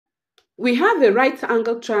We have a right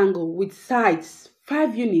angle triangle with sides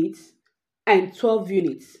 5 units and 12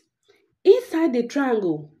 units. Inside the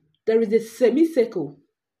triangle, there is a semicircle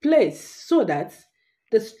placed so that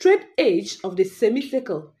the straight edge of the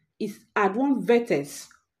semicircle is at one vertex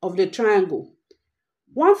of the triangle.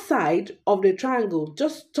 One side of the triangle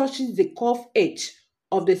just touches the curved edge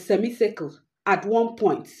of the semicircle at one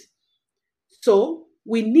point. So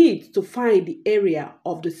we need to find the area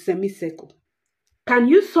of the semicircle. Can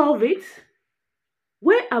you solve it?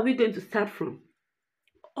 Where are we going to start from?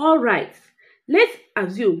 All right, let's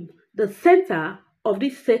assume the center of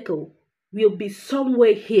this circle will be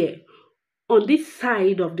somewhere here on this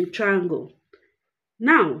side of the triangle.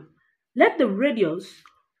 Now, let the radius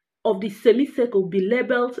of the semicircle be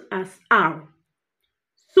labeled as R.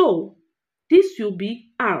 So, this will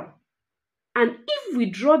be R. And if we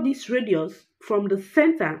draw this radius from the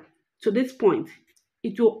center to this point,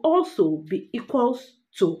 it will also be equals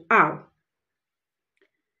to R.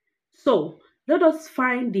 So, let us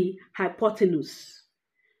find the hypotenuse.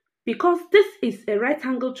 Because this is a right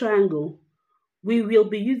angle triangle, we will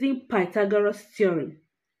be using Pythagoras theorem.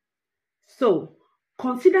 So,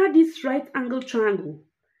 consider this right angle triangle.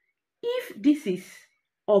 If this is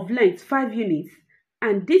of length 5 units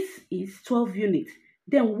and this is 12 units,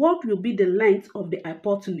 then what will be the length of the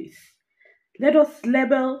hypotenuse? Let us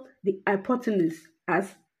label the hypotenuse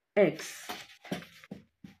as x.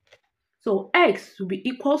 So x will be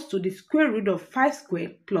equals to the square root of 5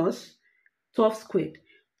 squared plus 12 squared,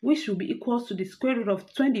 which will be equals to the square root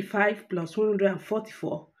of 25 plus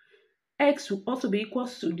 144. X will also be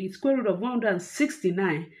equals to the square root of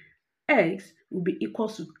 169. X will be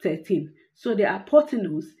equals to 13. So the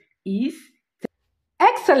hypotenuse is 10.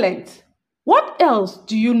 Excellent! What else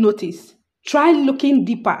do you notice? Try looking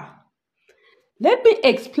deeper. Let me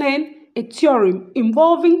explain a theorem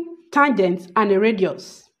involving tangents and a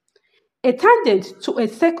radius. A tangent to a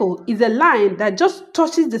circle is a line that just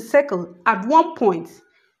touches the circle at one point.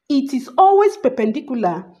 It is always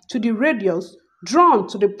perpendicular to the radius drawn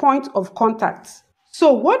to the point of contact.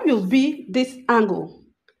 So what will be this angle?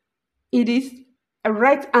 It is a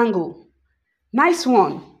right angle. Nice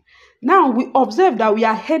one. Now we observe that we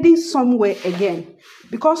are heading somewhere again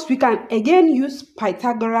because we can again use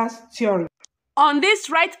Pythagoras theorem on this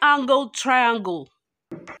right angle triangle.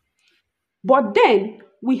 But then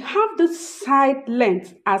we have the side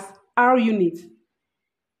length as R units.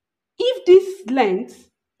 If this length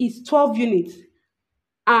is 12 units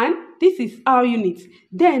and this is R units,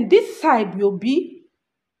 then this side will be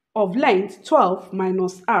of length 12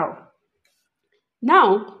 minus R.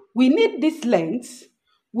 Now, we need this length.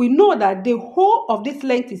 We know that the whole of this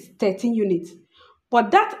length is 13 units,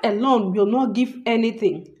 but that alone will not give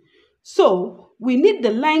anything. So, we need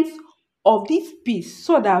the length of this piece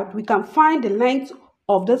so that we can find the length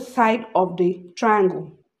of the side of the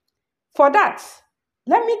triangle. For that,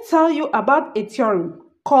 let me tell you about a theorem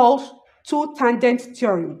called two-tangent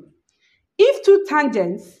theorem. If two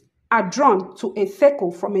tangents are drawn to a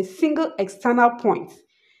circle from a single external point,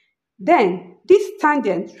 then this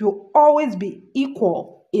tangent will always be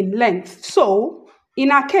equal in length. So,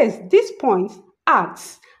 in our case, this point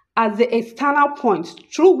acts as the external point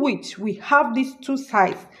through which we have these two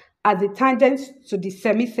sides as the tangents to the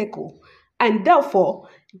semicircle, and therefore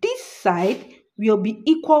this side will be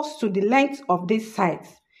equals to the length of this side.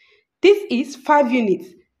 This is 5 units,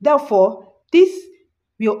 therefore this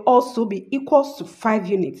will also be equals to 5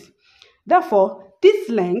 units. Therefore, this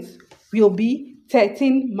length will be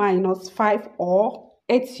 13 minus 5 or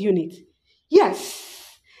 8 units.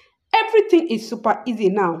 Yes, everything is super easy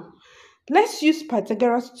now. Let's use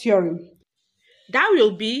Pythagoras theorem. That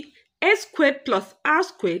will be a squared plus r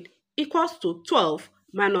squared equals to 12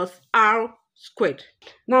 minus r squared.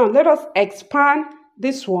 Now let us expand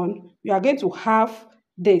this one. We are going to have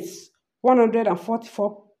this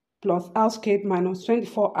 144 plus r squared minus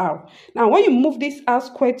 24r. Now when you move this r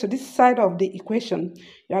squared to this side of the equation,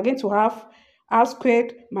 you are going to have r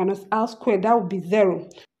squared minus r squared. That will be 0.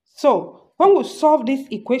 So when we solve this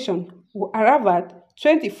equation, we arrive at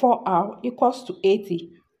 24r equals to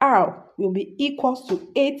 80. R will be equals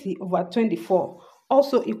to 80 over 24,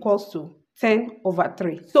 also equals to 10 over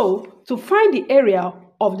 3. So to find the area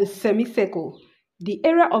of the semicircle, the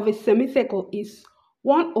area of a semicircle is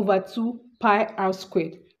 1 over 2 pi r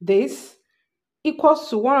squared. This equals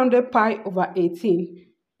to 100 pi over 18.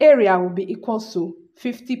 Area will be equals to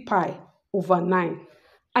 50 pi over 9.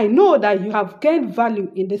 I know that you have gained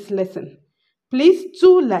value in this lesson. Please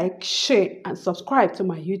do like, share, and subscribe to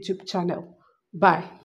my YouTube channel. Bye.